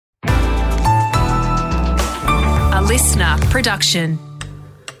listener production.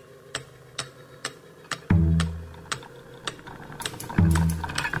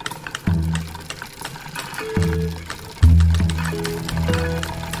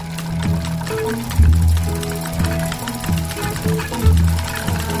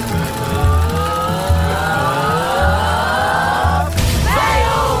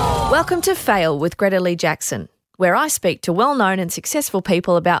 Welcome to Fail with Greta Lee Jackson, where I speak to well-known and successful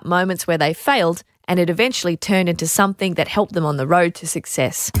people about moments where they failed and it eventually turned into something that helped them on the road to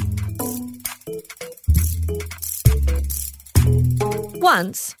success.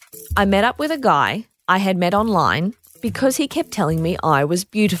 Once, I met up with a guy I had met online because he kept telling me I was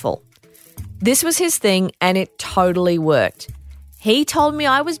beautiful. This was his thing and it totally worked. He told me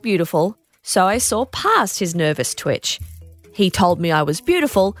I was beautiful, so I saw past his nervous twitch. He told me I was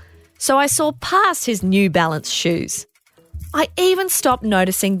beautiful, so I saw past his New Balance shoes. I even stopped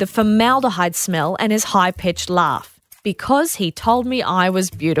noticing the formaldehyde smell and his high-pitched laugh because he told me I was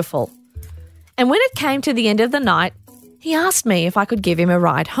beautiful. And when it came to the end of the night, he asked me if I could give him a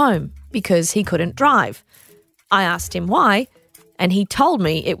ride home because he couldn't drive. I asked him why, and he told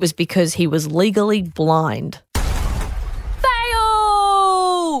me it was because he was legally blind.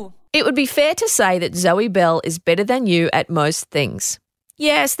 Fail! It would be fair to say that Zoe Bell is better than you at most things.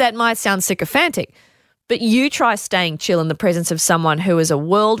 Yes, that might sound sycophantic, but you try staying chill in the presence of someone who is a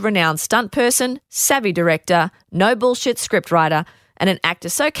world-renowned stunt person, savvy director, no bullshit scriptwriter, and an actor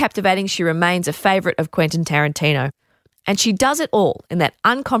so captivating she remains a favourite of Quentin Tarantino. And she does it all in that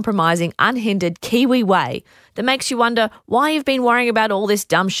uncompromising, unhindered Kiwi way that makes you wonder why you've been worrying about all this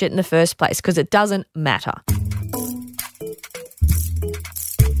dumb shit in the first place, because it doesn't matter.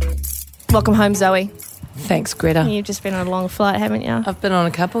 Welcome home, Zoe. Thanks, Greta. You've just been on a long flight, haven't you? I've been on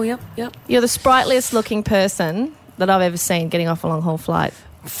a couple, yep. You're the sprightliest looking person that I've ever seen getting off a long haul flight.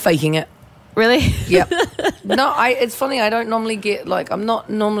 Faking it. Really? Yep. No, it's funny, I don't normally get, I'm not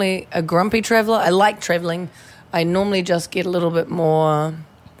normally a grumpy traveller. I like travelling. I normally just get a little bit more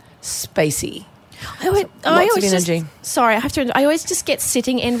spacey. I always energy. Sorry, I have to. I always just get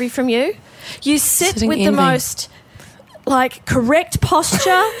sitting envy from you. You sit Sitting with envy. the most correct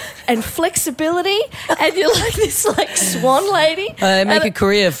posture and flexibility, and you're like this swan lady. I make a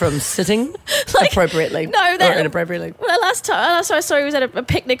career from sitting appropriately or inappropriately. Well, last time I saw you was at a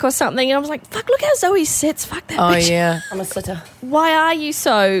picnic or something, and I was like, "Fuck! Look how Zoe sits. Fuck that." Oh bitch. yeah, I'm a sitter. Why are you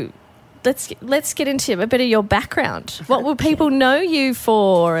so? Let's get into a bit of your background. What will people know you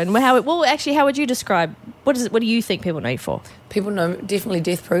for, and how would you describe? What do you think people know you for? People know definitely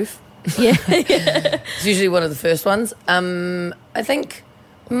Death Proof. Yeah. It's usually one of the first ones. I think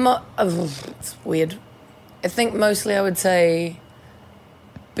it's weird. I think mostly I would say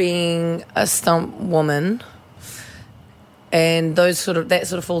being a stunt woman, and that sort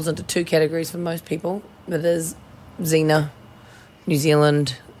of falls into two categories for most people. That is Xena, New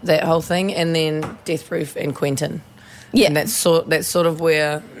Zealand, that whole thing, and then Death Proof and Quentin. Yeah, and that's sort of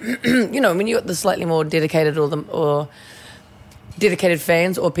where when you got the slightly more dedicated or dedicated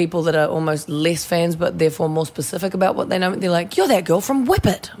fans, or people that are almost less fans but therefore more specific about what they know, they're like, "You're that girl from Whip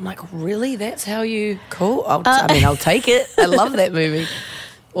It." I'm like, "Really? That's how you cool?" I'll take it. I love that movie.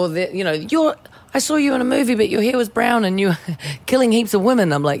 Or that I saw you in a movie, but your hair was brown and you were killing heaps of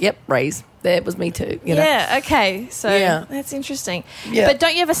women. I'm like, "Yep, Raze. That was me too." Yeah, okay. So that's interesting. Yeah. But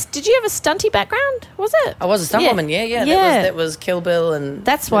did you have a stunty background? Was it? I was a stunt woman, yeah. That was Kill Bill, and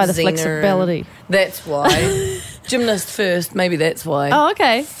that's why the Xena, flexibility. That's why. Gymnast first, maybe that's why. Oh,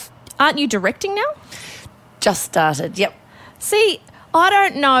 okay. Aren't you directing now? Just started, yep. See, I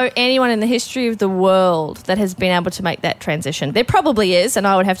don't know anyone in the history of the world that has been able to make that transition. There probably is, and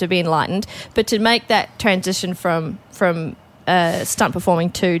I would have to be enlightened, but to make that transition from stunt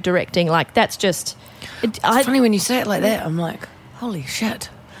performing to directing, that's just... It's funny when you say it like that. I'm like, holy shit.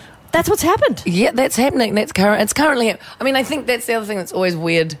 That's what's happened. Yeah, that's happening. It's currently... I think that's the other thing that's always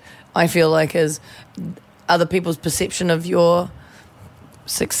weird, I feel like, is other people's perception of your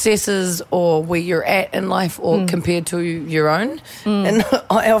successes or where you're at in life or compared to your own. And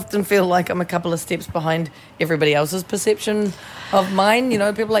I often feel like I'm a couple of steps behind everybody else's perception of mine.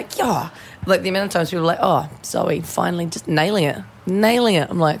 People are like, yeah. The amount of times people are like, "Oh, Zoe, finally just nailing it.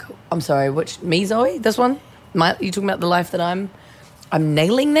 I'm like, "I'm sorry, me, Zoe? This one? You talking about the life that I'm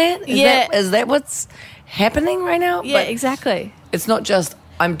nailing that? Is that what's happening right now?" Yeah, but exactly. It's not just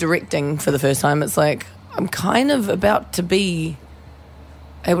I'm directing for the first time. It's like I'm kind of about to be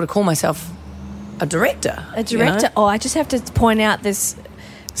able to call myself a director. Oh, I just have to point out this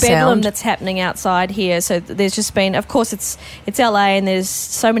bedlam that's happening outside here. So there's just been, of course, it's LA, and there's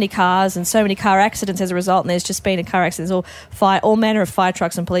so many cars and so many car accidents as a result. And there's just been a car accident. There's all manner of fire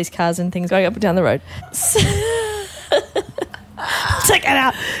trucks and police cars and things going up and down the road. take it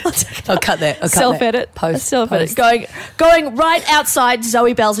out. I'll cut that. Self-edit. Post. Self-edit. Going right outside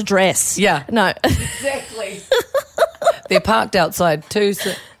Zoe Bell's address. Yeah. No. Exactly. They're parked outside too,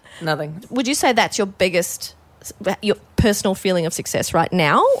 so nothing. Would you say that's your personal feeling of success right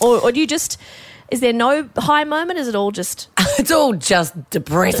now? Or do you just... Is there no high moment? Is it all just... It's all just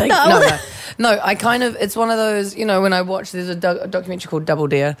depressing. No, I kind of... It's one of those, when I watch... There's a documentary called Double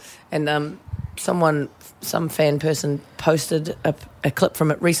Dare, and some fan person posted a clip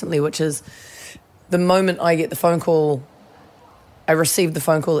from it recently, which is the moment I get the phone call... I received the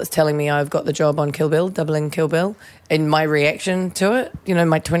phone call that's telling me I've got the job on Kill Bill, doubling Kill Bill, and my reaction to it,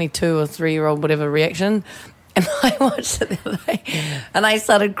 my 22 or 3-year-old whatever reaction... And I watched it the other day and I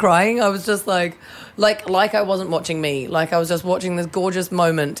started crying. I was just like I wasn't watching me. Like I was just watching this gorgeous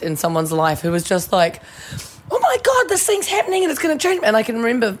moment in someone's life who was just like, oh my God, this thing's happening and it's going to change. And I can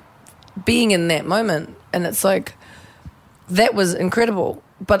remember being in that moment and it's like, that was incredible.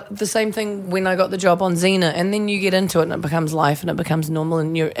 But the same thing when I got the job on Xena, and then you get into it and it becomes life and it becomes normal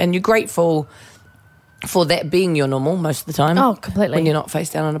and you're grateful for that being your normal most of the time. Oh, completely. When you're not face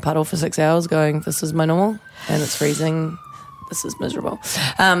down in a puddle for 6 hours going, this is my normal, and it's freezing, this is miserable,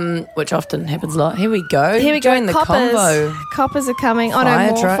 which often happens a lot. Here we go. Join the Coppers. convo. Coppers are coming. Oh, no, Fire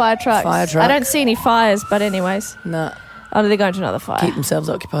more truck. fire trucks. Fire truck. I don't see any fires, but anyways. No. Oh, they're going to another fire. Keep themselves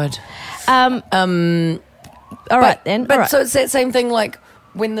occupied. All right, then. But All right. so it's that same thing, like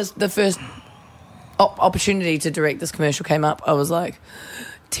when the first opportunity to direct this commercial came up, I was like...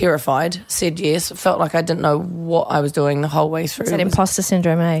 terrified, said yes, felt like I didn't know what I was doing the whole way through. It's that imposter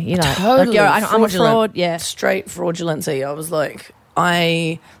syndrome, eh? Totally. I'm a fraud, yeah. Straight fraudulency. I was like,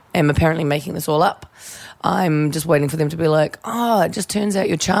 I am apparently making this all up. I'm just waiting for them to be like, oh, it just turns out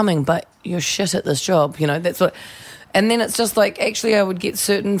you're charming, but you're shit at this job. That's what... And then it's just like, actually, I would get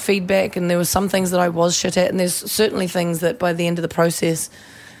certain feedback and there were some things that I was shit at, and there's certainly things that by the end of the process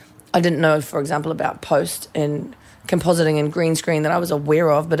I didn't know, for example, about post and compositing and green screen that I was aware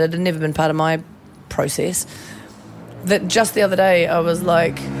of, but it had never been part of my process. That just the other day I was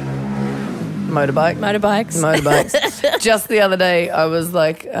like, motorbikes. Just the other day I was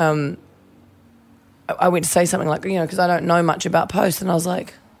like, I went to say something like, because I don't know much about post, and I was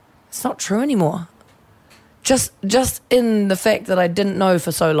like, it's not true anymore. Just in the fact that I didn't know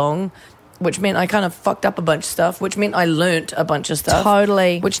for so long, which meant I kind of fucked up a bunch of stuff, which meant I learnt a bunch of stuff.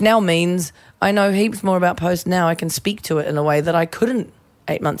 Totally. Which now means I know heaps more about post now. I can speak to it in a way that I couldn't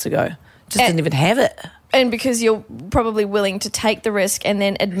 8 months ago. Just didn't even have it. And because you're probably willing to take the risk and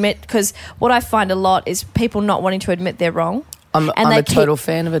then admit, because what I find a lot is people not wanting to admit they're wrong. I'm a total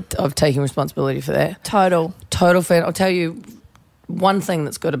fan of taking responsibility for that. Total fan. I'll tell you, one thing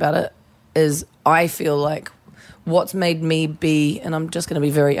that's good about it is I feel like what's made me be, and I'm just going to be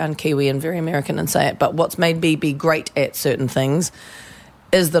very un-Kiwi and very American and say it, but what's made me be great at certain things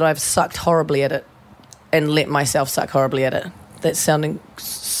is that I've sucked horribly at it and let myself suck horribly at it. That's sounding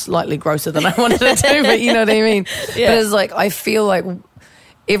slightly grosser than I wanted it to, but you know what I mean? Yeah. But it's like, I feel like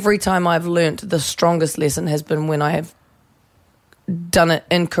every time I've learnt, the strongest lesson has been when I have done it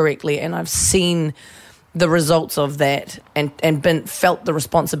incorrectly and I've seen the results of that and felt the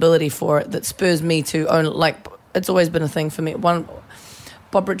responsibility for it, that spurs me to own, like, it's always been a thing for me.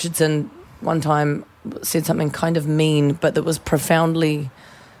 Bob Richardson one time said something kind of mean, but that was profoundly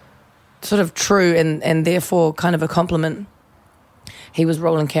sort of true and therefore kind of a compliment. He was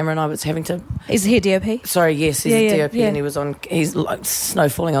rolling camera and I was having to... Is he a DOP? Sorry, yes, he's a DOP and he's like snow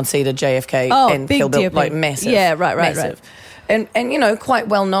falling on Cedar, JFK and big Kill Bill, DOP. like massive. Yeah, right. And quite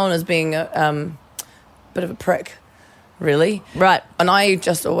well known as being a bit of a prick, really. Right. And I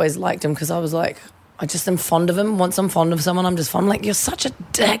just always liked him because I was like, I just am fond of him. Once I'm fond of someone, I'm just fond. I'm like, you're such a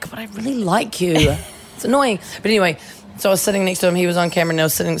dick, but I really like you. It's annoying. But anyway, so I was sitting next to him. He was on camera and I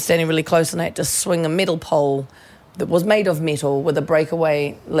was standing really close, and I had to swing a metal pole that was made of metal with a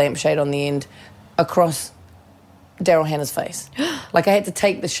breakaway lampshade on the end across Daryl Hannah's face. Like, I had to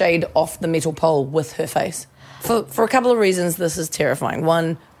take the shade off the metal pole with her face. For a couple of reasons, this is terrifying.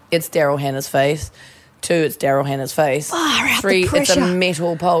 One, it's Daryl Hannah's face. Two, it's Daryl Hannah's face. Three, it's a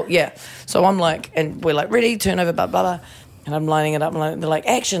metal pole. Yeah. So I'm like, and we're like, ready, turn over, blah, blah, blah. And I'm lining it up, and they're like,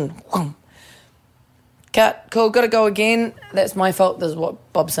 action. Cut. Cool. Got to go again. That's my fault. This is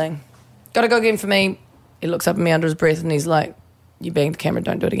what Bob's saying. Got to go again for me. He looks up at me under his breath, and he's like, you banged the camera,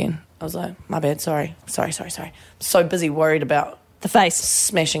 don't do it again. I was like, my bad, sorry. So busy worried about the face.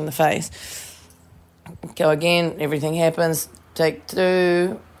 Smashing the face. Go again. Everything happens. Take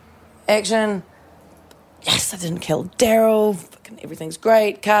two. Action. Yes, I didn't kill Daryl. Everything's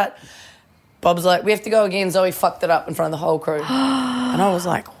great. Cut. Bob's like, we have to go again. Zoe fucked it up in front of the whole crew. And I was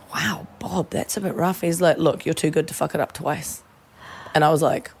like, wow, Bob, that's a bit rough. He's like, look, you're too good to fuck it up twice. And I was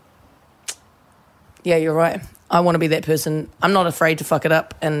like, yeah, you're right. I want to be that person. I'm not afraid to fuck it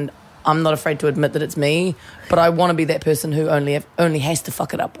up, and I'm not afraid to admit that it's me, but I want to be that person who only has to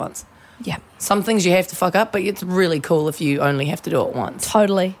fuck it up once. Yeah. Some things you have to fuck up, but it's really cool if you only have to do it once.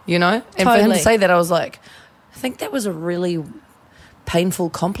 Totally. You know? And for him to say that, I was like, I think that was a really painful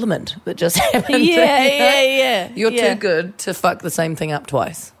compliment that just happened. Yeah. You're too good to fuck the same thing up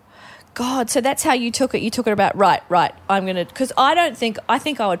twice. God, so that's how you took it. You took it about, right, I'm going to... Because I think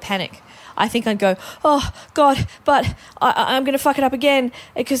I would panic. I think I'd go, oh, God, but I'm going to fuck it up again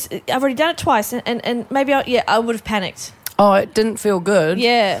because I've already done it twice and maybe I would have panicked. Oh, it didn't feel good.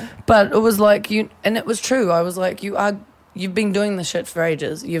 Yeah. But it was like and it was true. I was like, you've been doing this shit for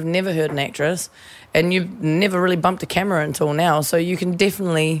ages. You've never heard an actress and you've never really bumped a camera until now. So you can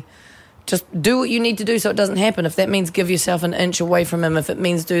definitely just do what you need to do so it doesn't happen. If that means give yourself an inch away from him, if it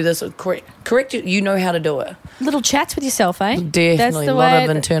means do this, correct it, you know how to do it. Little chats with yourself, eh? Definitely. A lot of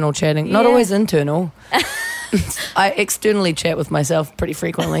internal chatting. Yeah. Not always internal. I externally chat with myself pretty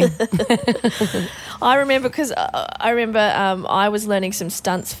frequently. I remember because I was learning some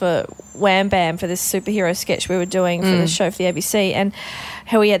stunts for Wham Bam for this superhero sketch we were doing for the show for the ABC, and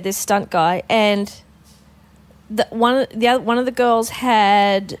how we had this stunt guy, and one of the girls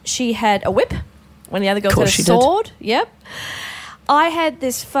had a whip, when the other girls had a sword. Did. Yep. I had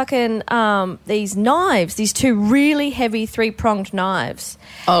this fucking these knives, these two really heavy 3-pronged knives.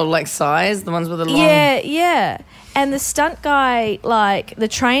 Oh, like size, the ones with the long. Yeah. And the stunt guy, like the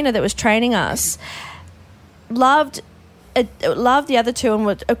trainer that was training us, loved the other two and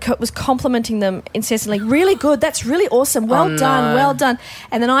was complimenting them incessantly. Really good. That's really awesome. Well done. Well done.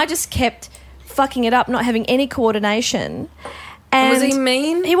 And then I just kept fucking it up, not having any coordination. And was he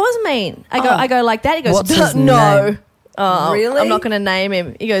mean? He was mean. I go like that. He goes, what's his no. name? Oh, really? I'm not going to name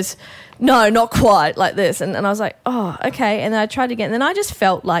him. He goes, no, not quite like this. And I was like, oh, okay. And then I tried again. And then I just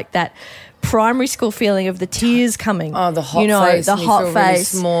felt like that primary school feeling of the tears coming. Oh, the hot face. The hot face. Really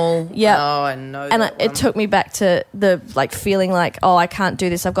small. Yeah. Oh, I know. And it took me back to the feeling like, oh, I can't do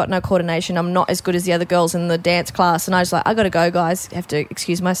this. I've got no coordination. I'm not as good as the other girls in the dance class. And I was like, I got to go, guys. I have to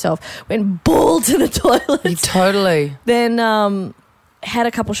excuse myself. Went bawled to the toilet. You totally. Then had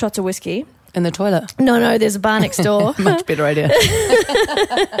a couple shots of whiskey. In the toilet? No, there's a bar next door. Much better idea.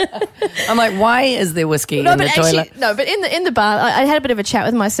 I'm like, why is there whiskey in the toilet? No, but in the bar, I had a bit of a chat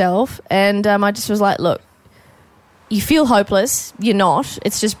with myself, and I just was like, look, you feel hopeless. You're not.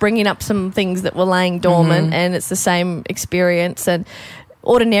 It's just bringing up some things that were laying dormant, and it's the same experience. And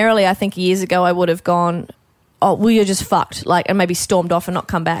ordinarily, I think years ago, I would have gone, oh, well, you're just fucked, like, and maybe stormed off and not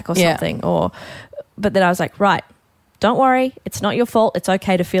come back or something. But then I was like, right, don't worry. It's not your fault. It's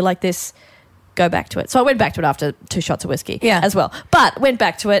okay to feel like this. Go back to it. So I went back to it after 2 shots of whiskey as well. But went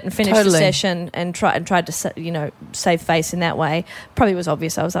back to it and finished the session and tried to, save face in that way. Probably was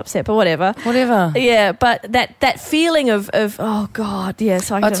obvious I was upset, but whatever. Yeah, but that feeling of oh, God,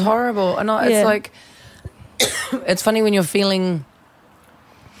 yes. It's horrible. And it's like, it's funny when you're feeling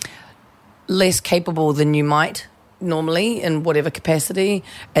less capable than you might normally in whatever capacity,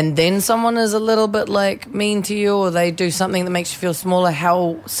 and then someone is a little bit like mean to you or they do something that makes you feel smaller,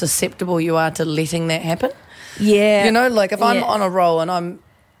 how susceptible you are to letting that happen. Yeah. Like if I'm on a roll and I'm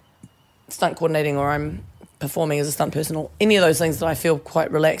stunt coordinating or I'm performing as a stunt person or any of those things that I feel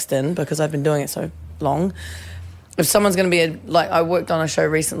quite relaxed in because I've been doing it so long, if someone's going to be I worked on a show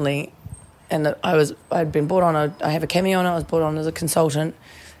recently and I'd been brought on I have a cameo on it. I was brought on as a consultant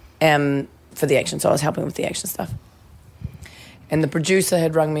for the action, so I was helping with the action stuff. And the producer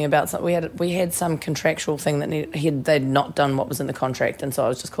had rung me about something. We had some contractual thing that they'd not done what was in the contract, and so I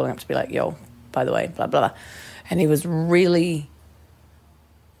was just calling up to be like, yo, by the way, blah, blah, blah. And he was really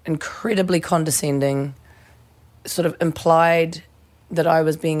incredibly condescending, sort of implied that I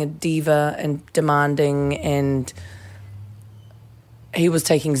was being a diva and demanding, and he was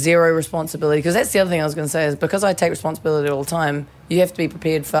taking zero responsibility. Because that's the other thing I was going to say is because I take responsibility all the time, you have to be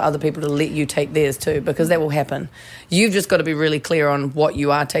prepared for other people to let you take theirs too, because that will happen. You've just got to be really clear on what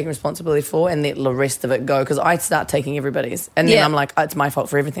you are taking responsibility for and let the rest of it go, because I start taking everybody's. And then I'm like, oh, it's my fault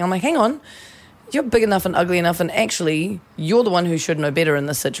for everything. I'm like, hang on. You're big enough and ugly enough, and actually you're the one who should know better in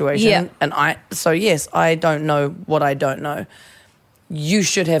this situation. Yeah. And so yes, I don't know what I don't know. You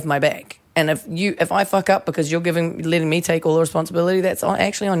should have my back. And if I fuck up because you're letting me take all the responsibility, that's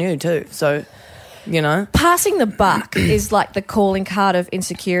actually on you too. So, passing the buck is like the calling card of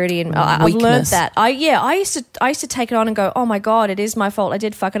insecurity, and I've learned that. I used to take it on and go, oh my God, it is my fault. I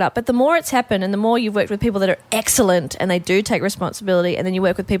did fuck it up. But the more it's happened, and the more you've worked with people that are excellent and they do take responsibility, and then you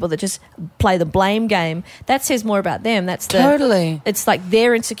work with people that just play the blame game, that says more about them. Totally. It's like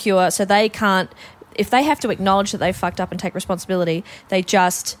they're insecure, so they can't if they have to acknowledge that they fucked up and take responsibility, they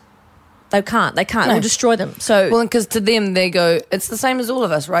can't. It'll destroy them. So Well, because to them, they go, it's the same as all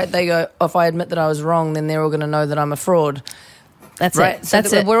of us, right? They go, if I admit that I was wrong, then they're all going to know that I'm a fraud. that's Right? it. So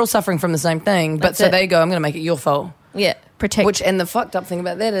That's it. we're all suffering from the same thing. But That's so it. they go, I'm going to make it your fault. Yeah, protect. And the fucked up thing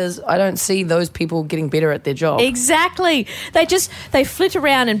about that is I don't see those people getting better at their job. Exactly. They flit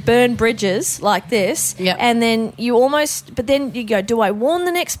around and burn bridges like this. Yeah. And then but then you go, do I warn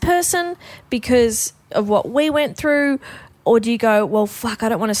the next person because of what we went through? Or do you go, well, fuck, I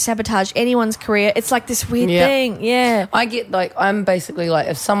don't want to sabotage anyone's career. It's like this weird Yeah. thing. Yeah. I get I'm basically like,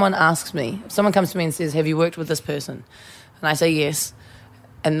 if someone asks me, if someone comes to me and says, have you worked with this person? And I say yes.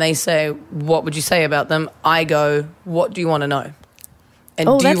 And they say, what would you say about them? I go, what do you want to know? And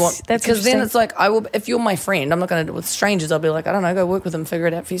Oh, do you that's want, because then interesting. it's like, if you're my friend, I'm not going to do it with strangers. I'll be like, I don't know, go work with them, figure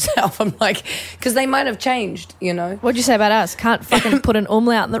it out for yourself. I'm like, because they might have changed, you know. What'd you say about us? Can't fucking put an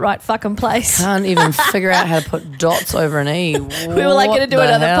umlaut in the right fucking place. Can't even figure out how to put dots over an E. We were like going to do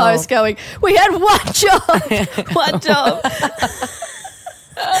another post going, we had one job. One job.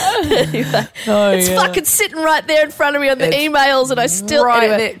 Anyway, it's fucking sitting right there in front of me on the emails, and I still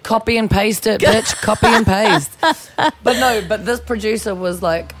anyway. there. Copy and paste it, bitch. Copy and paste. But this producer was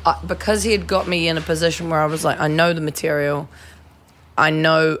like, because he had got me in a position where I was like, I know the material. I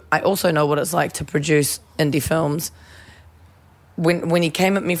also know what it's like to produce indie films. When he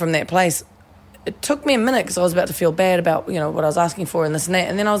came at me from that place, it took me a minute because I was about to feel bad about what I was asking for and this and that,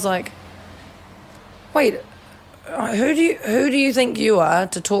 and then I was like, wait. Who do you think you are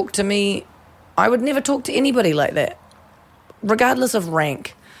to talk to me? I would never talk to anybody like that, regardless of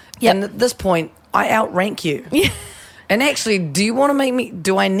rank. Yep. And at this point, I outrank you. Yeah. And actually, do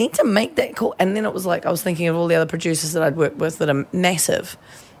I need to make that call? And then it was like, I was thinking of all the other producers that I'd worked with that are massive,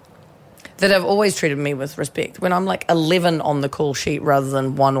 that have always treated me with respect. When I'm like 11 on the call sheet rather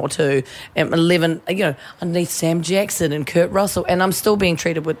than 1 or 2, and 11, underneath Sam Jackson and Kurt Russell, and I'm still being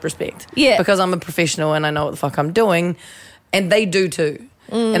treated with respect. Yeah. Because I'm a professional and I know what the fuck I'm doing, and they do too.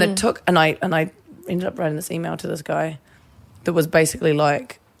 And it took, and I ended up writing this email to this guy that was basically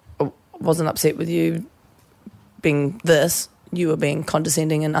like, I wasn't upset with you being this. You were being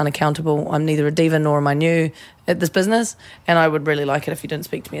condescending and unaccountable. I'm neither a diva nor am I new at this business, and I would really like it if you didn't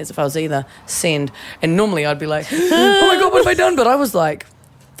speak to me as if I was either. Send. And normally I'd be like, oh my God, what have I done? But I was like,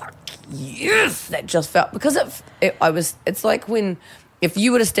 fuck yes. That just felt, because it's like if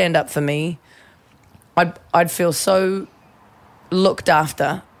you were to stand up for me, I'd feel so looked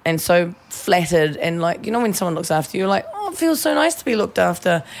after and so flattered, and like, when someone looks after you, you're like, oh, it feels so nice to be looked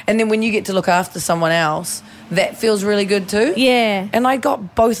after. And then when you get to look after someone else, that feels really good too. Yeah. And I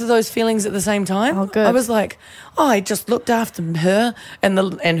got both of those feelings at the same time. Oh, good. I was like, oh, I just looked after her, and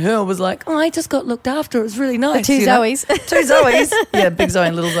her was like, oh, I just got looked after. It was really nice. The two Zoes. Two Zoes. Yeah, big Zoe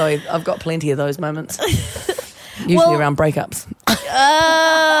and little Zoe. I've got plenty of those moments. Usually around breakups.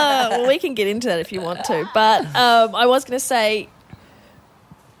 Well, we can get into that if you want to. But I was going to say,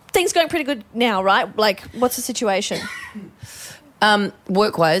 things going pretty good now, right? Like, what's the situation?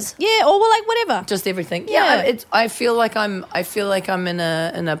 Work-wise, Yeah, or like whatever. just everything. Yeah. Yeah, I feel like I'm in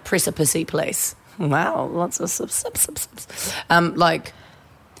a precipice place. Wow, lots of subs. Like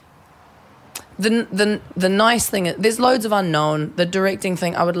the nice thing, there's loads of unknown. The directing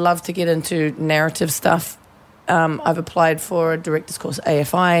thing, I would love to get into narrative stuff. I've applied for a director's course,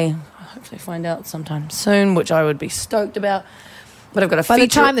 AFI. I'll hopefully find out sometime soon, which I would be stoked about. But I've got a By the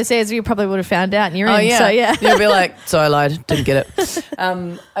feature. time this airs, you probably would have found out and you're in. Oh, yeah. So, yeah. You'll be like, so I lied, didn't get it.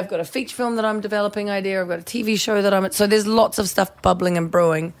 I've got a feature film that I'm developing idea. I've got a TV show that I'm at. So there's lots of stuff bubbling and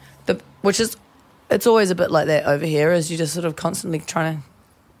brewing, it's always a bit like that over here, as you just sort of constantly trying to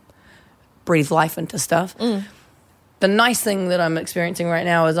breathe life into stuff. The nice thing that I'm experiencing right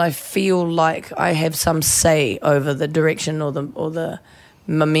now is I feel like I have some say over the direction or the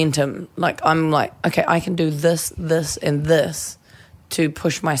momentum. Like, I'm like, okay, I can do this, and this to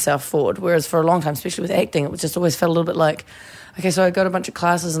push myself forward. Whereas for a long time, especially with acting, it just always felt a little bit like, okay, so I go to a bunch of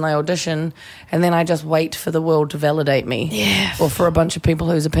classes and I audition, and then I just wait for the world to validate me. Yeah. Or for a bunch of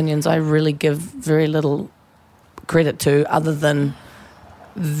people whose opinions I really give very little credit to, other than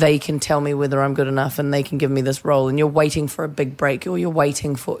they can tell me whether I'm good enough and they can give me this role, and you're waiting for a big break, or you're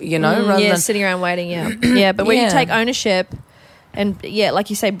waiting for, rather than sitting around waiting, yeah. But when you Yeah. take ownership and, like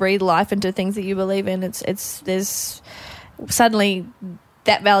you say, breathe life into things that you believe in, there's suddenly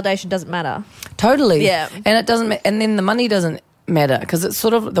that validation doesn't matter. Totally. Yeah. And it doesn't, and then the money doesn't matter, because it's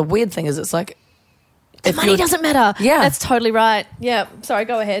sort of, the weird thing is, it's like, The money doesn't matter. Yeah. That's totally right. Yeah. Sorry,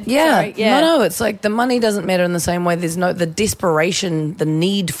 go ahead. Yeah. Sorry. Yeah. No, it's like the money doesn't matter in the same way. There's the desperation, the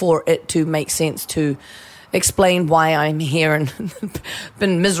need for it to make sense to explain why I'm here and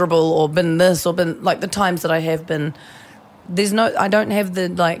been miserable or been this or been like the times that I have been. I don't have the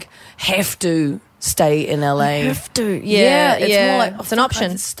like have to stay in LA. Have to, yeah. It's more like it's an option. I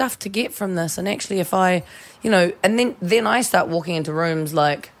have stuff to get from this, and actually, if I, and then I start walking into rooms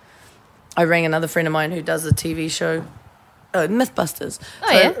like. I rang another friend of mine who does a TV show, Mythbusters.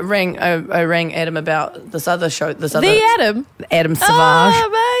 Yeah. I rang Adam about this other show. Adam Savage.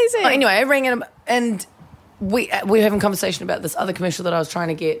 Oh, amazing. Anyway, I rang him and we were having a conversation about this other commercial that I was trying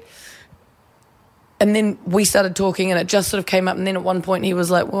to get. And then we started talking and it just sort of came up. And then at one point he was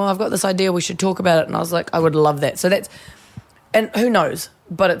like, well, I've got this idea. We should talk about it. And I was like, I would love that. So and who knows?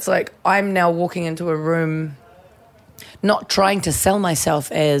 But it's like I'm now walking into a room not trying to sell myself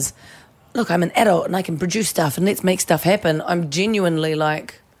as... Look, I'm an adult and I can produce stuff and let's make stuff happen. I'm genuinely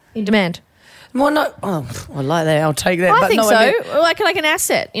like... In demand. Well, no... Oh, I like that. I'll take that. I but think no, so. I mean, like an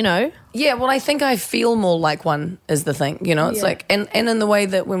asset, Yeah, well, I think I feel more like one is the thing. It's like... And in the way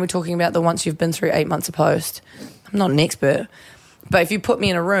that when we're talking about the once you've been through 8 months of post, I'm not an expert. But if you put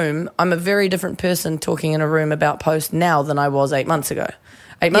me in a room, I'm a very different person talking in a room about post now than I was 8 months ago.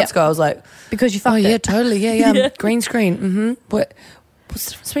 8 months ago, I was like... Because you fucked it. Yeah, totally. Yeah. Green screen. Mm-hmm. What's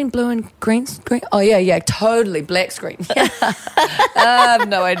the difference between blue and green screen? Oh, yeah, totally. Black screen. I have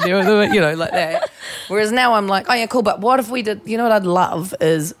no idea, like that. Whereas now I'm like, oh, yeah, cool, but what if we did, what I'd love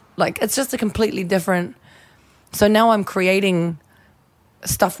is, like, it's just a completely different... So now I'm creating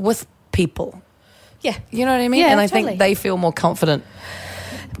stuff with people. Yeah. You know what I mean? Yeah, and I totally. think they feel more confident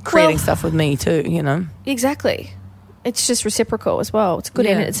creating stuff with me too, Exactly. It's just reciprocal as well. It's good.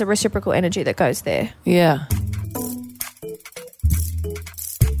 Yeah. It's a reciprocal energy that goes there. Yeah.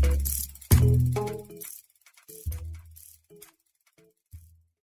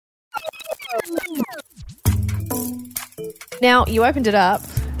 Now, you opened it up.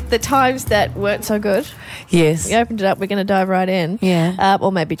 The times that weren't so good, Yes. we opened it up. We're going to dive right in. Yeah.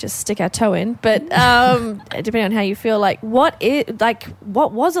 Or maybe just stick our toe in. But depending on how you feel, what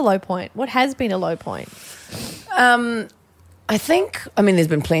was a low point? What has been a low point? I think, there's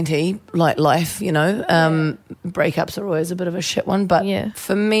been plenty, like life, breakups are always a bit of a shit one. But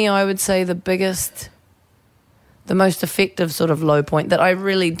for me, I would say the most effective sort of low point that I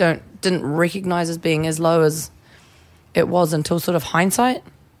really didn't recognise as being as low as it was until sort of hindsight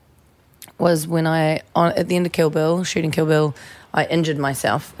was when at the end of Kill Bill, shooting Kill Bill, I injured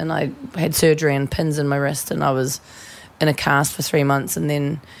myself and I had surgery and pins in my wrist and I was in a cast for 3 months and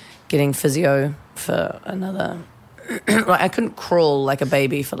then getting physio for another... I couldn't crawl like a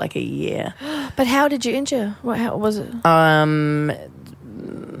baby for like a year. But how did you injure? How was it?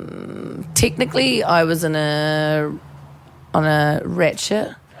 Technically, I was on a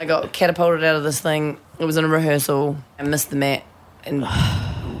ratchet. I got catapulted out of this thing. It was in a rehearsal. I missed the mat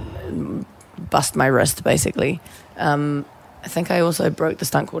and bust my wrist, basically. I think I also broke the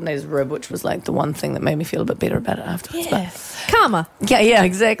stunt coordinator's rib, which was like the one thing that made me feel a bit better about it afterwards. Yeah. Karma. Yeah,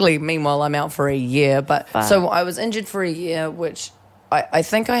 exactly. Meanwhile, I'm out for a year. So I was injured for a year, which I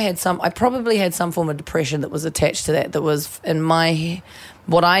think I probably had some form of depression that was attached to that was in my...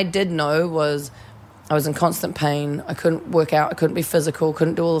 What I did know was I was in constant pain. I couldn't work out. I couldn't be physical.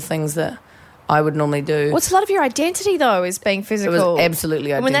 Couldn't do all the things that I would normally do. What's a lot of your identity, though, is being physical? It was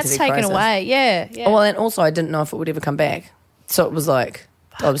absolutely identity that's taken crisis. away, yeah. Well, and also I didn't know if it would ever come back. So it was like,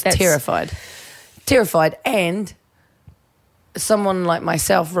 I was terrified. Terrified, and someone like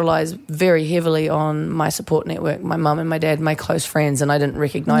myself relies very heavily on my support network, my mum and my dad, my close friends, and I didn't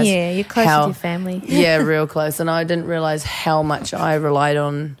recognise you're close with your family. Yeah, real close. And I didn't realise how much I relied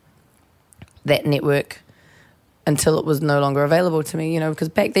on that network until it was no longer available to me, because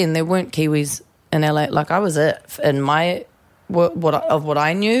back then there weren't Kiwis in LA. Like, I was it. In my, what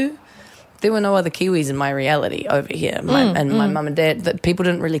I knew, there were no other Kiwis in my reality over here. My mum and dad, that people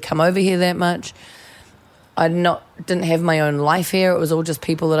didn't really come over here that much. I didn't have my own life here. It was all just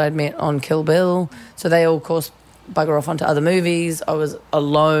people that I'd met on Kill Bill. So they all, of course, bugger off onto other movies. I was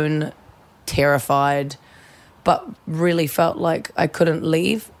alone, terrified, but really felt like I couldn't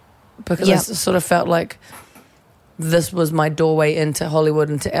leave because I sort of felt like this was my doorway into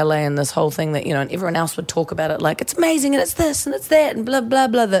Hollywood, into LA, and this whole thing that, and everyone else would talk about it like, it's amazing and it's this and it's that and blah, blah,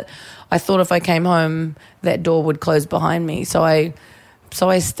 blah, that I thought if I came home, that door would close behind me. So I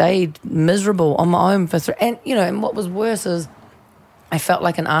stayed miserable on my own and what was worse is I felt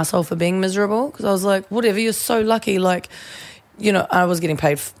like an asshole for being miserable because I was like, whatever, you're so lucky. Like, I was getting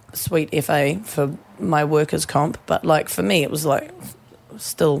paid sweet FA for my workers' comp, but like for me, it was like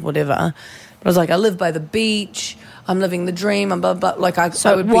still whatever. But I was like, I live by the beach. I'm living the dream. I'm blah, blah. Like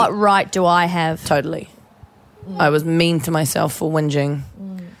what right do I have? Totally. I was mean to myself for whinging.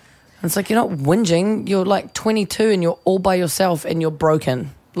 And it's like, you're not whinging. You're like 22 and you're all by yourself and you're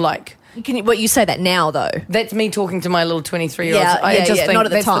broken. Like, What you say that now though? that's me talking to my little 23-year-old. Yeah, I yeah, just yeah, think not at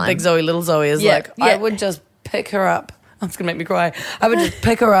the that's time. the big Zoe, little Zoe is Yeah, like, yeah. I would just pick her up. Oh, it's going to make me cry. I would just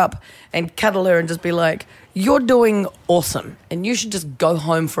pick her up and cuddle her and just be like, you're doing awesome. And you should just go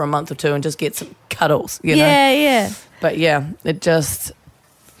home for a month or two and just get some cuddles, you know? Yeah, yeah. But yeah, it just,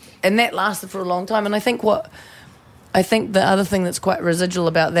 and that lasted for a long time. And I think the other thing that's quite residual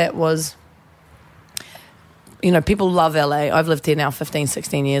about that was, you know, people love LA. I've lived here now 15,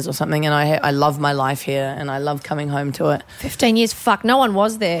 16 years or something, and I love my life here, and I love coming home to it. 15 years, fuck, no one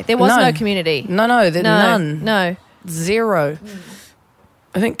was there. There was no community. No, none. No. Zero.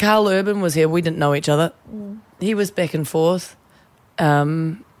 I think Carl Urban was here. We didn't know each other. He was back and forth.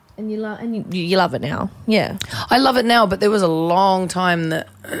 And you love it now. Yeah. I love it now, but there was a long time that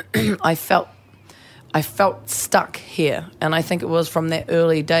I felt stuck here, and I think it was from those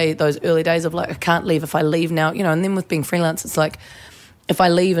early days of like, I can't leave. If I leave now, you know, and then with being freelance, it's like, if I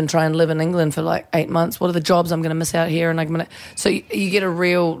leave and try and live in England for like 8 months, what are the jobs I'm going to miss out here? And so you get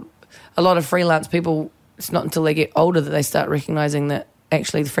a lot of freelance people. It's not until they get older that they start recognizing that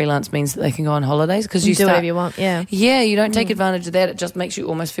actually the freelance means that they can go on holidays, because you do whatever you want. Yeah. Yeah, you don't take advantage of that. It just makes you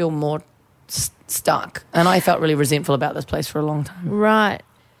almost feel more stuck. And I felt really resentful about this place for a long time. Right.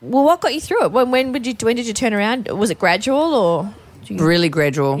 Well, what got you through it? When did you turn around? Was it gradual or? Really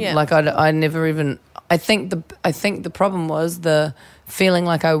gradual. Yeah. Like I never even. I think the problem was the feeling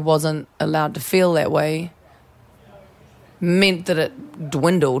like I wasn't allowed to feel that way. Meant that it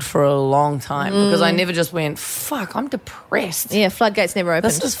dwindled for a long time, because I never just went, fuck, I'm depressed. Yeah, floodgates never opened.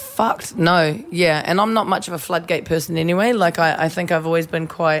 This is fucked. No, yeah, and I'm not much of a floodgate person anyway. Like I think I've always been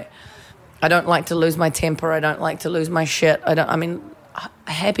quite. I don't like to lose my temper. I don't like to lose my shit. I mean,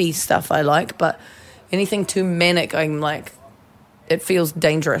 happy stuff I like, but anything too manic, I'm like, it feels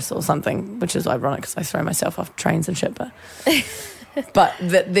dangerous or something, which is ironic because I throw myself off trains and shit. But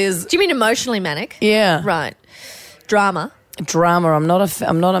there's. Do you mean emotionally manic? Yeah. Right. Drama. I'm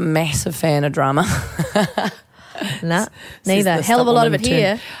not a massive fan of drama. Nah, Says neither. the Hell of a lot of it stubborn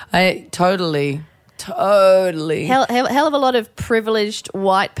here. I totally. Hell of a lot of privileged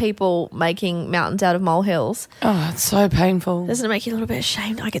white people making mountains out of molehills. Oh, it's so painful. Doesn't it make you a little bit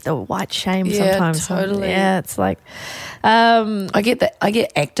ashamed? I get the white shame Yeah, sometimes. totally. Yeah, it's like, I get that. I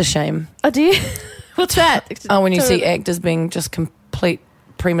get actor shame. oh, do you? What's that? Oh, when you see actors being just complete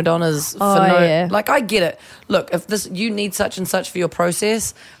prima donnas for yeah. like, I get it. Look, if you need such and such for your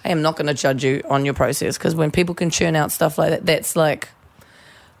process, I am not going to judge you on your process, because when people can churn out stuff like that, that's like,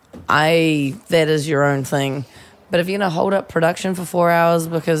 that is your own thing. But if you're going to hold up production for 4 hours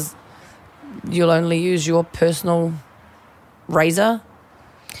because you'll only use your personal razor,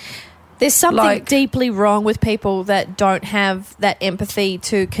 there's something like- deeply wrong with people that don't have that empathy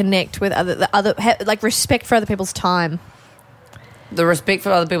to connect with like respect for other people's time. the respect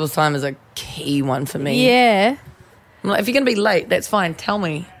for other people's time is a key one for me. Yeah. I'm like, if you're going to be late, that's fine. Tell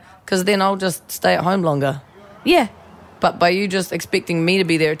me, because then I'll just stay at home longer. Yeah. But by you just expecting me to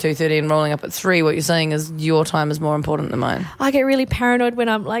be there at 2:30 and rolling up at 3, what you're saying is your time is more important than mine. I get really paranoid when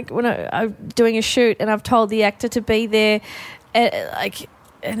I'm doing a shoot and I've told the actor to be there,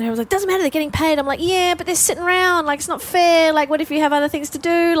 and I was like, doesn't matter, they're getting paid. I'm like, yeah, but they're sitting around. Like, it's not fair. Like, what if you have other things to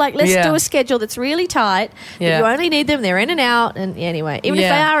do? Like, let's Yeah. do a schedule that's really tight. Yeah. You only need them. They're in and out. And anyway, even if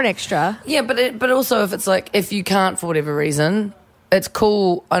Yeah. they are an extra. Yeah, but also if it's like, if you can't for whatever reason, it's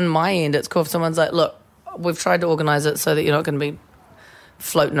cool on my end. It's cool if someone's like, look, we've tried to organise it so that you're not going to be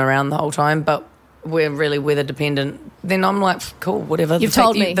floating around the whole time, but we're really weather dependent. Then I'm like, cool, whatever. You've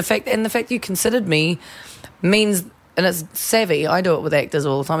told me. The fact you considered me means, and it's savvy. I do it with actors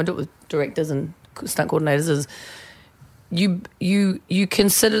all the time. I do it with directors and stunt coordinators. Is you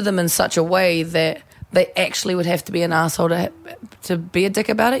consider them in such a way that they actually would have to be an asshole to be a dick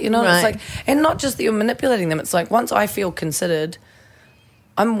about it. You know, Right. It's like, and not just that you're manipulating them. It's like, once I feel considered,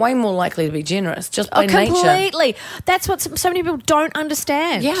 I'm way more likely to be generous just by nature. Completely. That's what so many people don't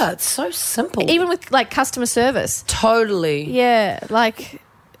understand. Yeah, it's so simple. Even with like customer service. Totally. Yeah. Like,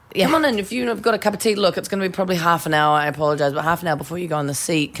 yeah. Come on in. If you've got a cup of tea, look, it's going to be probably half an hour. I apologise, but half an hour before you go on the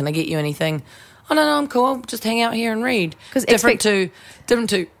seat, can I get you anything? Oh, no, I'm cool. I'll just hang out here and read. 'Cause different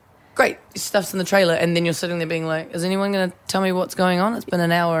to, great, stuff's in the trailer, and then you're sitting there being like, is anyone going to tell me what's going on? It's been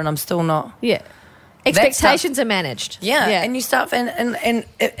an hour and I'm still not. Yeah. Expectations are managed. Yeah, and you start, and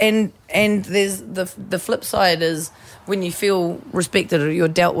there's the flip side is when you feel respected or you're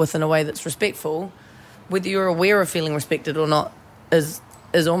dealt with in a way that's respectful, whether you're aware of feeling respected or not is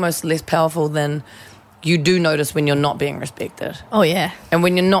almost less powerful than you do notice when you're not being respected. Oh, yeah. And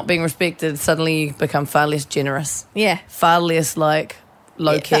when you're not being respected, suddenly you become far less generous, Yeah. far less like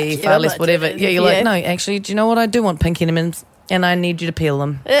low key, Yeah, far I'm less not whatever. doing it. Yeah, you're Yeah. like, no, actually, do you know what? I do want pink M&Ms and I need you to peel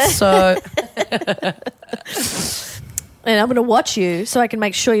them. So And I'm going to watch you so I can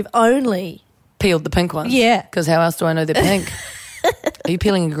make sure you've only... peeled the pink ones. Yeah. Because how else do I know they're pink? Are you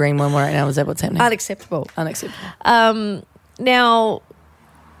peeling a green one right now? Is that what's happening? Unacceptable. Unacceptable. Now,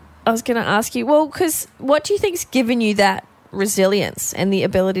 I was going to ask you, well, because what do you think's given you that resilience and the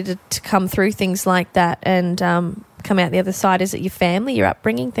ability to come through things like that and come out the other side? Is it your family, your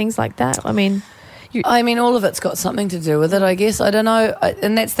upbringing, things like that? I mean, all of it's got something to do with it, I guess. I don't know.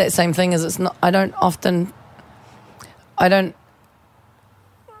 And that's that same thing as it's not, I don't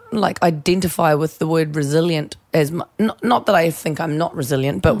like identify with the word resilient as much. Not that I think I'm not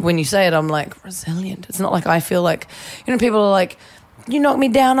resilient, but when you say it, I'm like, resilient. It's not like I feel like, people are like, you knock me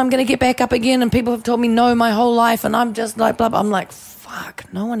down, I'm going to get back up again. And people have told me no my whole life. And I'm just like, blah, blah. I'm like, fuck,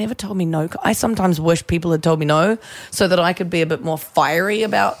 no one ever told me no. I sometimes wish people had told me no so that I could be a bit more fiery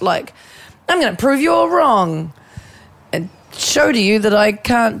about, like, I'm going to prove you're wrong and show to you that I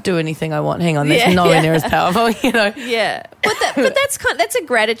can't do anything I want. Hang on, that's nowhere near as powerful, yeah. But that's a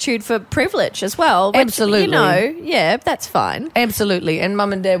gratitude for privilege as well. Which, Absolutely. Yeah, that's fine. Absolutely. And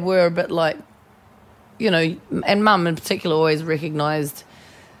mum and dad were a bit like, and mum in particular always recognised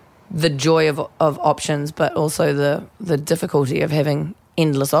the joy of options, but also the difficulty of having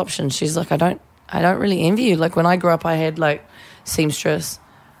endless options. She's like, I don't really envy you. Like when I grew up, I had like seamstress,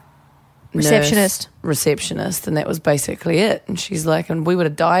 nurse, receptionist, and that was basically it. And she's like, and we would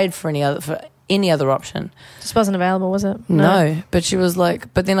have died for any other option. Just wasn't available, was it? No. But she was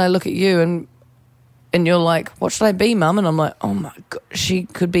like, but then I look at you and you're like, what should I be, mum? And I'm like, oh my God, you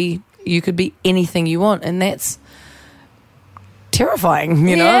could be anything you want, and that's terrifying,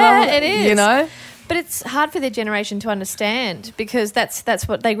 you know? Yeah, it is. You know? But it's hard for their generation to understand because that's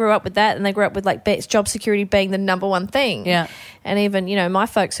what they grew up with, that, and they grew up with like job security being the number one thing. Yeah. And even, my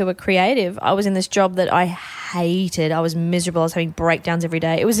folks who were creative, I was in this job that I hated. I was miserable. I was having breakdowns every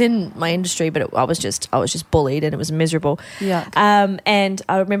day. It was in my industry, but I was just bullied and it was miserable. Yeah. And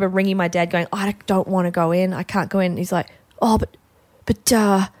I remember ringing my dad going, I don't want to go in. I can't go in. And he's like, oh, but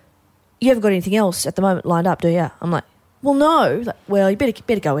you haven't got anything else at the moment lined up, do you? I'm like, well, no. Like, well, you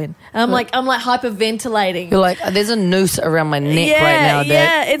better go in. And I'm like hyperventilating. You're like, there's a noose around my neck right now, Dad.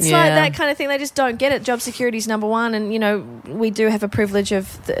 Yeah, it's like that kind of thing. They just don't get it. Job security is number one, and we do have a privilege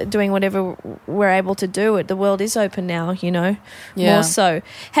of doing whatever we're able to do. The world is open now, more so.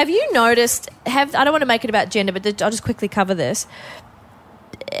 Have you noticed? I don't want to make it about gender, but I'll just quickly cover this.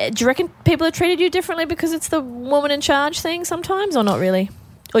 Do you reckon people have treated you differently because it's the woman in charge thing sometimes, or not really?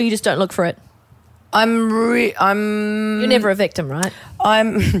 Or you just don't look for it? You're never a victim, right?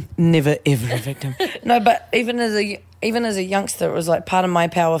 I'm never ever a victim. No, but even as a youngster, it was like part of my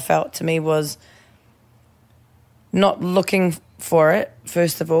power felt to me was not looking for it,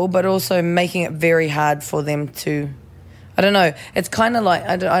 first of all, but also making it very hard for them to. I don't know. It's kind of like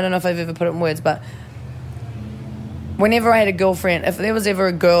I don't know if I've ever put it in words, but whenever I had a girlfriend, if there was ever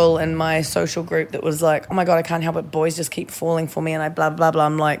a girl in my social group that was like, oh my God, I can't help it, boys just keep falling for me and I blah, blah, blah,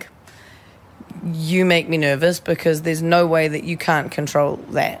 I'm like, you make me nervous because there's no way that you can't control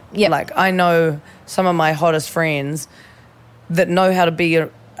that. Yep. Like, I know some of my hottest friends that know how to be in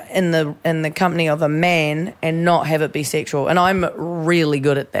the company of a man and not have it be sexual. And I'm really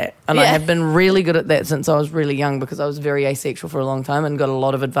good at that. And I have been really good at that since I was really young because I was very asexual for a long time and got a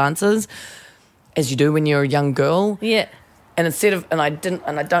lot of advances, as you do when you're a young girl. Yeah. And I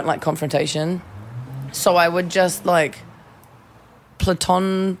don't like confrontation. So I would just like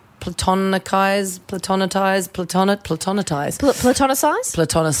platonicize.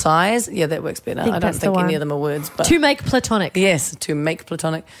 Yeah, that works better. I don't think any of them are words, but to make platonic. Yes, to make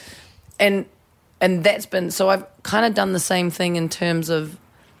platonic. And that's been, so I've kind of done the same thing in terms of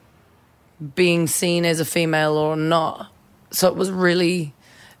being seen as a female or not. So it was really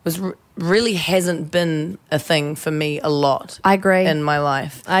hasn't been a thing for me a lot. I agree. In my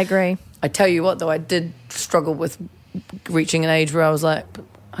life. I agree. I tell you what, though, I did struggle with reaching an age where I was like,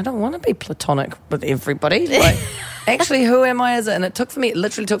 I don't want to be platonic with everybody. Like, actually, who am I as a... And it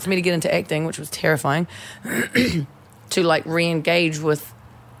literally took for me to get into acting, which was terrifying, to like re-engage with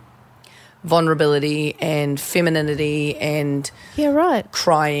vulnerability and femininity and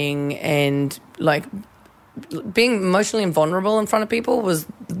crying and like being emotionally invulnerable in front of people was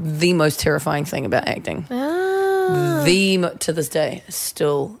the most terrifying thing about acting. To this day,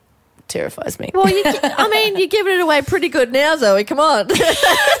 still terrifies me. Well, you're giving it away pretty good now, Zoe. Come on.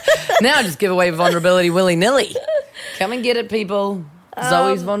 Now I just give away vulnerability willy-nilly. Come and get it, people.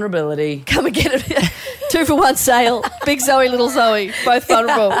 Zoe's vulnerability. Come and get it. 2 for 1 sale. Big Zoe, little Zoe. Both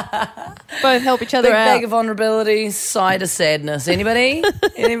vulnerable. Both help each other Big out. bag of vulnerability, side of sadness. Anybody?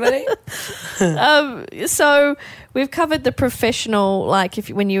 Anybody? So we've covered the professional, like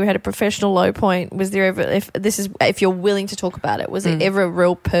when you had a professional low point, was there ever, if you're willing to talk about it, was there ever a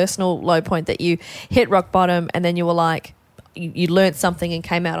real personal low point that you hit rock bottom and then you were like, you learnt something and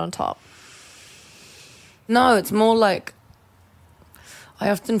came out on top? No, it's more like I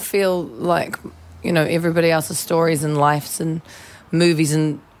often feel like, everybody else's stories and lives and movies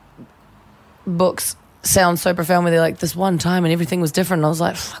and books sound so profound where they're like, this one time and everything was different. And I was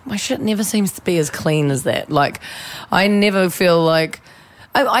like, fuck, my shit never seems to be as clean as that. Like, I never feel like...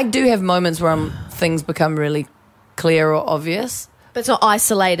 I do have moments where things become really clear or obvious. But it's not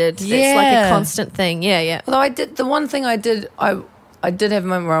isolated. It's like a constant thing. Yeah. Although I did have a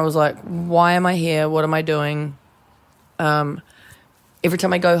moment where I was like, why am I here? What am I doing? Every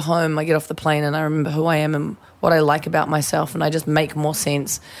time I go home, I get off the plane and I remember who I am and what I like about myself, and I just make more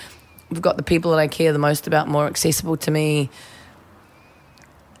sense. We've got the people that I care the most about more accessible to me.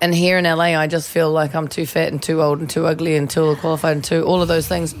 And here in LA, I just feel like I'm too fat and too old and too ugly and too qualified and too all of those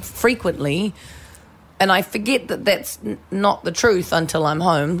things frequently. And I forget that that's not the truth until I'm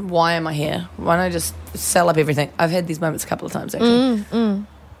home. Why am I here? Why don't I just sell up everything? I've had these moments a couple of times, actually.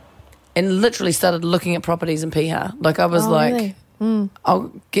 And literally started looking at properties in Piha. Like, I was really?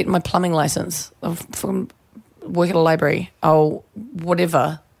 I'll get my plumbing license. I'll fucking work at a library. I'll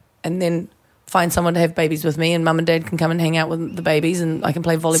whatever. And then find someone to have babies with me, and mum and dad can come and hang out with the babies, and I can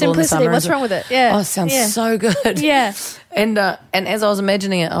play volleyball in the Simplicity, summer. what's wrong with it? Yeah. Oh, it sounds so good. Yeah. And as I was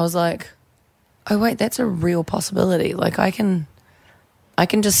imagining it, I was like, oh, wait, that's a real possibility. Like, I can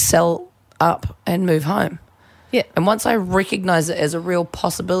just sell up and move home. Yeah. And once I recognized it as a real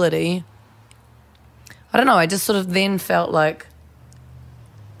possibility, I don't know, I just sort of then felt like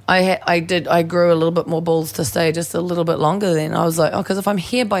I grew a little bit more balls to stay just a little bit longer then. I was like, because if I'm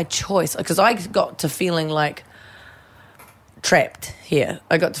here by choice, because I got to feeling like trapped here.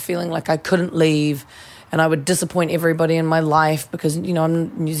 I got to feeling like I couldn't leave and I would disappoint everybody in my life because,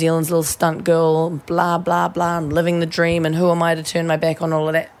 I'm New Zealand's little stunt girl, blah, blah, blah. I'm living the dream, and who am I to turn my back on all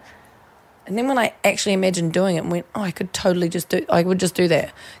of that? And then when I actually imagined doing it and went, I could totally I would just do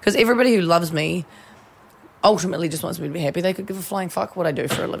that. Because everybody who loves me ultimately just wants me to be happy. They could give a flying fuck what I do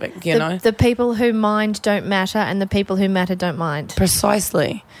for a living, you know? The people who mind don't matter, and the people who matter don't mind.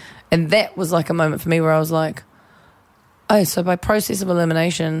 Precisely. And that was like a moment for me where I was like, oh, so by process of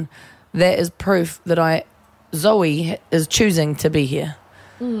elimination, that is proof that Zoe is choosing to be here.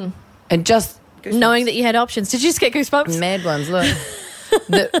 And just... Knowing that you had options. Did you just get goosebumps? Mad ones, look.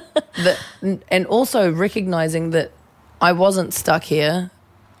 And also recognising that I wasn't stuck here.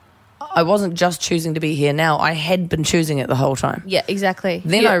 I wasn't just choosing to be here now. I had been choosing it the whole time. Yeah, exactly.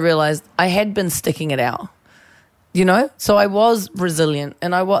 Then I realised I had been sticking it out. So I was resilient,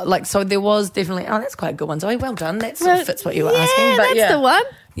 and I was so there was definitely, that's quite a good one, Zoe. Well done. That sort of fits what you were asking. But that's the one.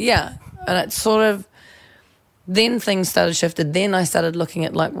 Yeah. And it sort of, then things started shifted. Then I started looking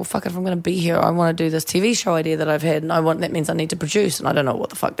at like, well, fuck it, if I'm going to be here, I want to do this TV show idea that I've had, and that means I need to produce, and I don't know what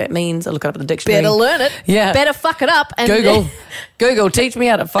the fuck that means. I look it up in the dictionary. Better learn it. Yeah. Better fuck it up. And Google, teach me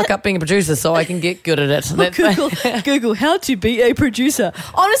how to fuck up being a producer so I can get good at it. Google how to be a producer.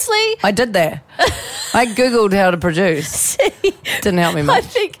 Honestly, I did that. I Googled how to produce. Didn't help me much. I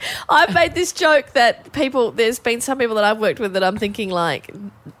think I've made this joke that there's been some people that I've worked with that I'm thinking like,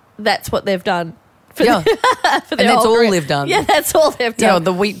 that's what they've done. For and that's all career. they've done. Yeah, that's all they've done.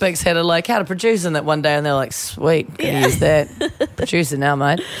 The Wheat Bix had how to produce in that one day, and they're like, sweet, can use that. Producer now,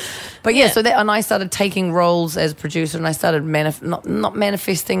 mate. But so that, and I started taking roles as producer, and I started not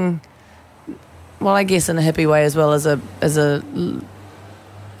manifesting, well, I guess in a hippie way as well as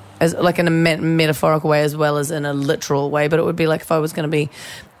like in a metaphorical way as well as in a literal way. But it would be like if I was going to be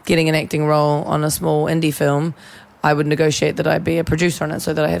getting an acting role on a small indie film, I would negotiate that I be a producer on it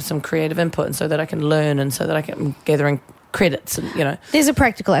so that I have some creative input and so that I can learn and so that I can gathering credits and, There's a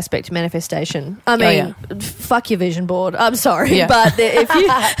practical aspect to manifestation. I mean, fuck your vision board. I'm sorry, but if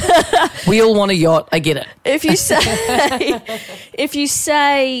you... we all want a yacht. I get it. If you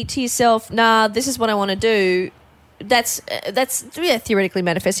say to yourself, nah, this is what I want to do, that's theoretically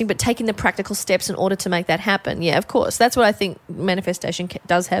manifesting, but taking the practical steps in order to make that happen. Yeah, of course. That's what I think manifestation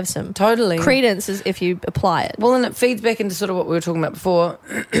does have some credence if you apply it. Well, and it feeds back into sort of what we were talking about before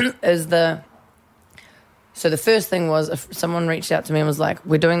so the first thing was if someone reached out to me and was like,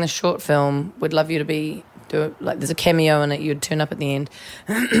 we're doing this short film, we'd love you to there's a cameo in it, you'd turn up at the end,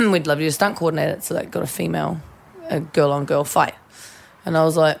 we'd love you to stunt coordinate it, so that got a girl on girl fight. And I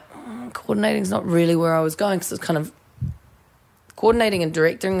was like, coordinating's not really where I was going, because it's kind of coordinating and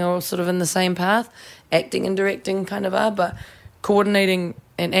directing are all sort of in the same path. Acting and directing kind of are, but coordinating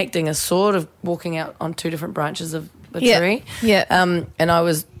and acting are sort of walking out on two different branches of the Yeah. tree. Yeah. And I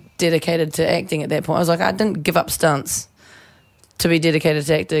was dedicated to acting at that point. I was like, I didn't give up stunts to be dedicated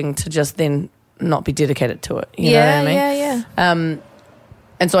to acting to just then not be dedicated to it. You know what I mean? Yeah.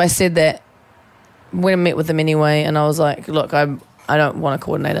 And so I said that when I met with them anyway, and I was like, look, I don't want to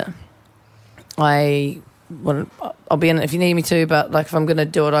coordinate it. I'll be in it if you need me to, but like if I'm going to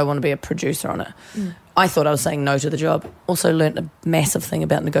do it, I want to be a producer on it. I thought I was saying no to the job. Also learnt a massive thing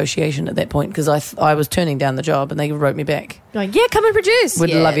about negotiation at that point because I was turning down the job and they wrote me back. Like, yeah, come and produce. We'd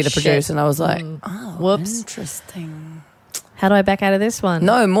Yeah, love you to shit. produce. And I was like, oh, Whoops. interesting. How do I back out of this one?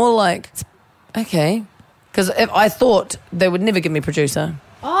 No, more like, okay. Because I thought they would never give me producer.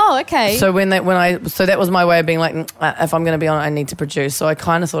 Oh, okay. So so that was my way of being like, if I'm going to be on it, I need to produce. So I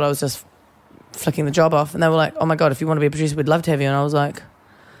kind of thought I was just flicking the job off. And they were like, oh my God, if you want to be a producer, we'd love to have you. And I was like,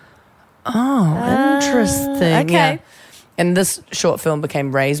 oh, interesting. okay. Yeah. And this short film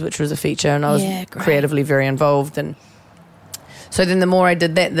became Raise, which was a feature, and I was Yeah, great. creatively very involved. And so then the more I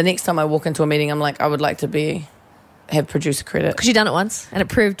did that, the next time I walk into a meeting, I'm like, I would like to have producer credit. Because you've done it once and it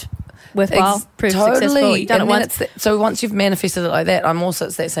proved worthwhile, proved successful. You've done And it then once. so once you've manifested it like that,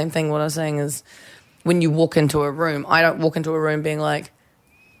 it's that same thing. What I was saying is when you walk into a room, I don't walk into a room being like,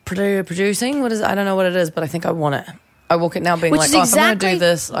 producing? What is it? I don't know what it is, but I think I want it. I walk in now being Which like, is if I'm going to exactly- do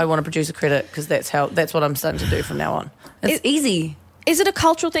this, I want to produce a credit because that's what I'm starting to do from now on. It's easy. Is it a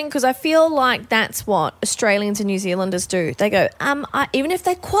cultural thing? Because I feel like that's what Australians and New Zealanders do. They go, even if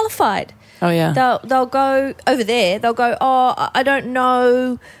they're qualified, Oh, yeah. they'll go over there. They'll go, oh, I don't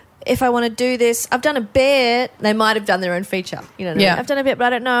know if I want to do this. I've done a bit. They might have done their own feature. You know, what I mean? Yeah. I've done a bit, but I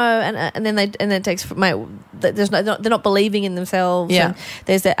don't know. And then it takes they're not believing in themselves. Yeah. And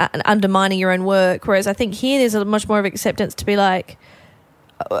there's that undermining your own work. Whereas I think here there's a much more of acceptance to be like,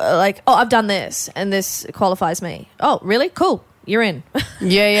 oh, I've done this and this qualifies me. Oh, really? Cool. You're in.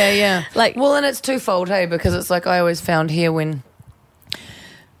 Yeah. Like- well, and it's twofold, hey, because it's like I always found here when,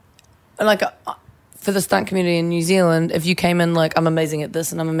 like, for the stunt community in New Zealand, if you came in like, I'm amazing at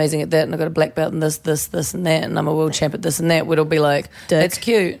this and I'm amazing at that and I've got a black belt in this and that and I'm a world champ at this and that, we'd all be like, that's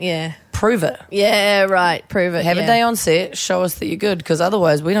cute. Yeah. Prove it. Yeah, right. Prove it. Have yeah. a day on set, show us that you're good, because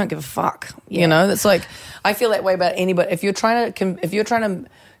otherwise we don't give a fuck. Yeah. You know, it's like I feel that way about anybody. If you're trying to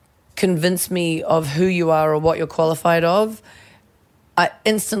convince me of who you are or what you're qualified of,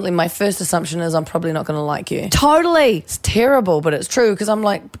 instantly my first assumption is I'm probably not going to like you. Totally. It's terrible, but it's true because I'm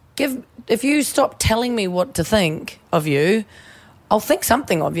like, if you stop telling me what to think of you, I'll think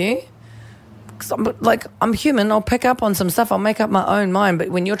something of you. 'Cause I'm human. I'll pick up on some stuff. I'll make up my own mind. But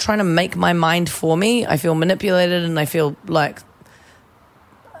when you're trying to make my mind for me, I feel manipulated and I feel like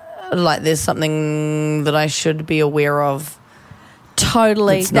there's something that I should be aware of.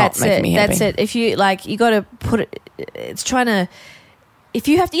 Totally. It's not That's making it. me That's happy. it. If you you got to put it. It's trying to. If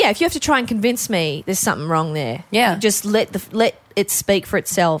you have to try and convince me, there's something wrong there. Yeah. Just let it speak for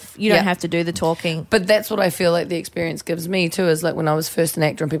itself. You don't Yeah. have to do the talking. But that's what I feel like the experience gives me too, is like when I was first an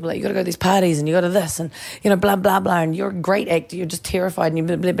actor and people were like, you got to go to these parties and you got to this and, you know, blah, blah, blah. And you're a great actor. You're just terrified. And you,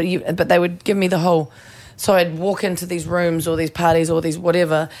 blah, blah, but they would give me the whole, so I'd walk into these rooms or these parties or these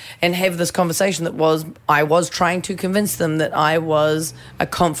whatever and have this conversation I was trying to convince them that I was a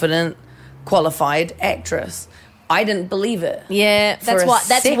confident, qualified actress. I didn't believe it. Yeah, For a that's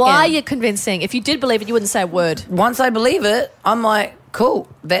second. why you're convincing. If you did believe it, you wouldn't say a word. Once I believe it, I'm like, cool,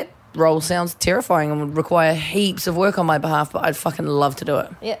 that role sounds terrifying and would require heaps of work on my behalf, but I'd fucking love to do it.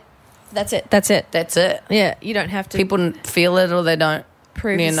 Yeah, that's it. That's it. That's it. Yeah, you don't have to People feel it or they don't.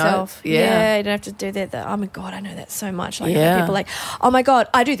 prove you know? yourself. Yeah. You don't have to do that. Oh my God, I know that so much. Like Yeah. people are like, oh my God,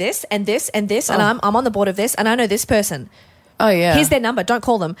 I do this and this and this, and Oh. I'm on the board of this, and I know this person. Oh, yeah. Here's their number. Don't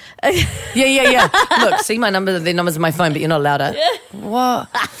call them. Yeah. Look, see my number, their number's on my phone, but you're not allowed to. What?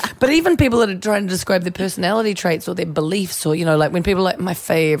 But even people that are trying to describe their personality traits or their beliefs or, you know, like when people are like, my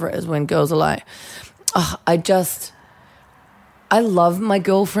favourite is when girls are like, oh, I love my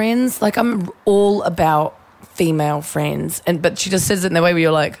girlfriends. Like I'm all about female friends. But she just says it in the way where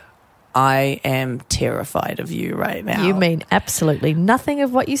you're like, I am terrified of you right now. You mean absolutely nothing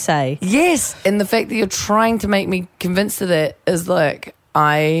of what you say. Yes, and the fact that you're trying to make me convinced of that is like,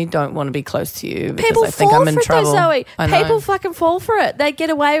 I don't want to be close to you because People I think fall I'm in for trouble. it, though, Zoe. I know. People fucking fall for it. They get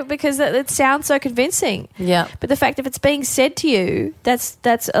away because it sounds so convincing. Yeah. But the fact if it's being said to you, that's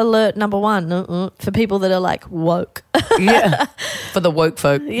alert number one for people that are like woke. Yeah, for the woke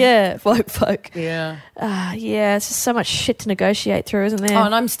folk. Yeah, woke folk. Yeah. Yeah, it's just so much shit to negotiate through, isn't there? Oh,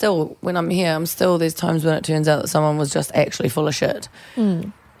 and I'm still, when I'm here, there's times when it turns out that someone was just actually full of shit.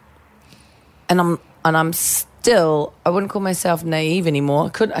 And I'm still, I wouldn't call myself naive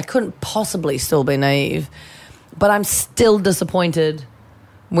anymore. I couldn't possibly still be naive, but I'm still disappointed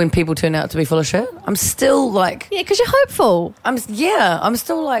when people turn out to be full of shit. I'm still like, Yeah, because you're hopeful. I'm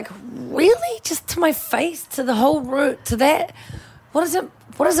still like, really? Just to my face, to the whole route, to that? What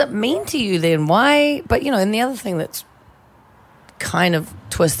does it mean to you then? Why? But, and the other thing that's kind of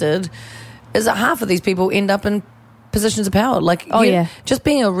twisted is that half of these people end up in positions of power. Like, just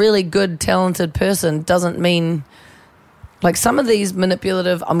being a really good, talented person doesn't mean... Like, some of these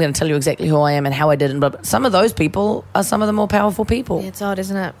manipulative, I'm going to tell you exactly who I am and how I did it, but some of those people are some of the more powerful people. Yeah, it's odd,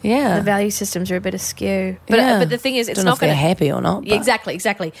 isn't it? Yeah. The value systems are a bit askew. But the thing is, it's Don't know not if they're going to... happy or not. Yeah,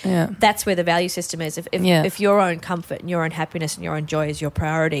 exactly. Yeah. That's where the value system is. If your own comfort and your own happiness and your own joy is your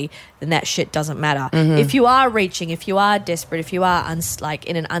priority, then that shit doesn't matter. Mm-hmm. If you are reaching, if you are desperate, if you are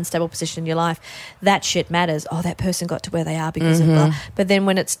in an unstable position in your life, that shit matters. Oh, that person got to where they are because of blah. But then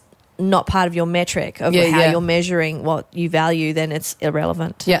when it's not part of your metric of how you're measuring what you value, then it's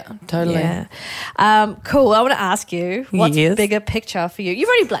irrelevant. Yeah, totally. Yeah. Cool. I want to ask you, what's bigger picture for you? You've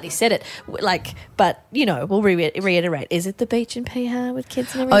already bloody said it, but we'll reiterate. Is it the beach in Piha with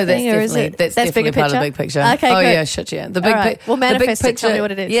kids and everything? That's definitely part of the big picture. Okay, oh good. Yeah, shit, yeah. The big right. Well, manifest the big it. Tell me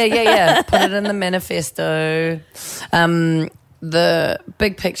what it is. Yeah. Put it in the manifesto. The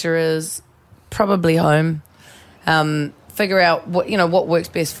big picture is probably home. Figure out what works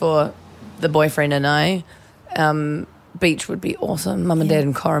best for the boyfriend and I. Beach would be awesome. Mum and Dad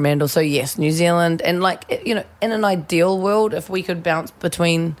in Coromandel. So yes, New Zealand. And in an ideal world, if we could bounce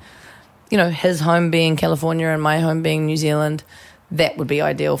between, his home being California and my home being New Zealand, that would be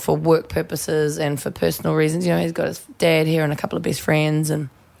ideal for work purposes and for personal reasons. He's got his dad here and a couple of best friends, and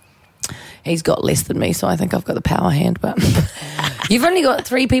he's got less than me, so I think I've got the power hand. But you've only got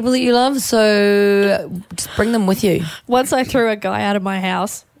 3 people that you love, so just bring them with you. Once I threw a guy out of my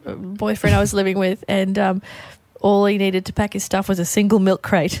house, a boyfriend I was living with, and all he needed to pack his stuff was a single milk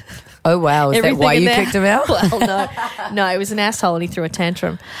crate. Oh, wow. Is that why you kicked him out? Well, no, he was an asshole and he threw a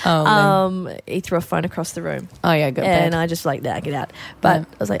tantrum. He threw a phone across the room. Oh, yeah, good. And I just get out. But I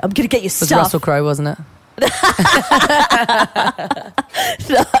was like, I'm going to get your stuff. It was Russell Crowe, wasn't it?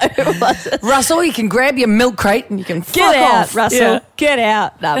 No, it wasn't. Russell, you can grab your milk crate and you can get out, off. Russell. Yeah. Get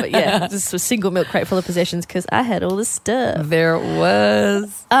out. No, but this was a single milk crate full of possessions because I had all the stuff. There it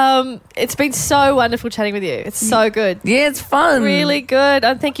was. It's been so wonderful chatting with you. It's so good. Yeah, it's fun. Really good.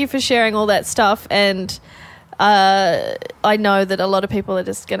 And thank you for sharing all that stuff. And I know that a lot of people are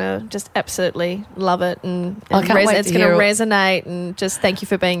just going to just absolutely love it, and it's going to resonate, and just thank you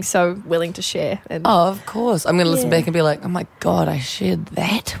for being so willing to share. And of course. I'm going to listen back and be like, oh my God, I shared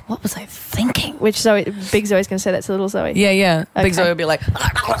that? What was I thinking? Which Big Zoe's going to say that to little Zoe. Yeah. Okay. Big Zoe will be like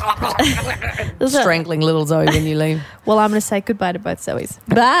strangling little Zoe when you leave. Well, I'm going to say goodbye to both Zoes.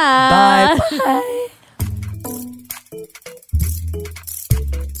 Bye. Bye.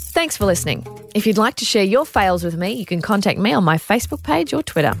 Thanks for listening. If you'd like to share your fails with me, you can contact me on my Facebook page or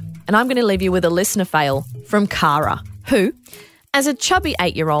Twitter. And I'm going to leave you with a listener fail from Cara, who, as a chubby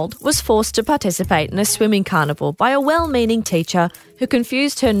 8-year-old, was forced to participate in a swimming carnival by a well-meaning teacher who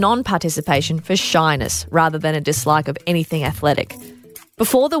confused her non-participation for shyness rather than a dislike of anything athletic.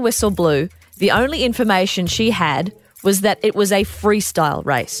 Before the whistle blew, the only information she had was that it was a freestyle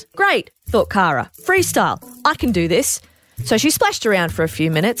race. Great, thought Cara. Freestyle. I can do this. So she splashed around for a few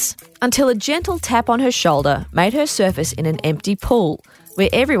minutes until a gentle tap on her shoulder made her surface in an empty pool where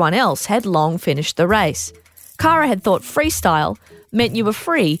everyone else had long finished the race. Cara had thought freestyle meant you were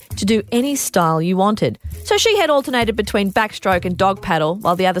free to do any style you wanted, so she had alternated between backstroke and dog paddle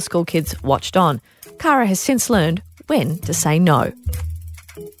while the other school kids watched on. Cara has since learned when to say no.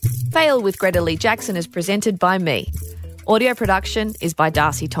 Fail with Greta Lee Jackson is presented by me. Audio production is by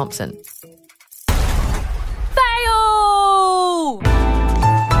Darcy Thompson. Fail!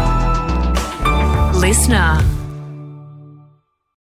 Listener.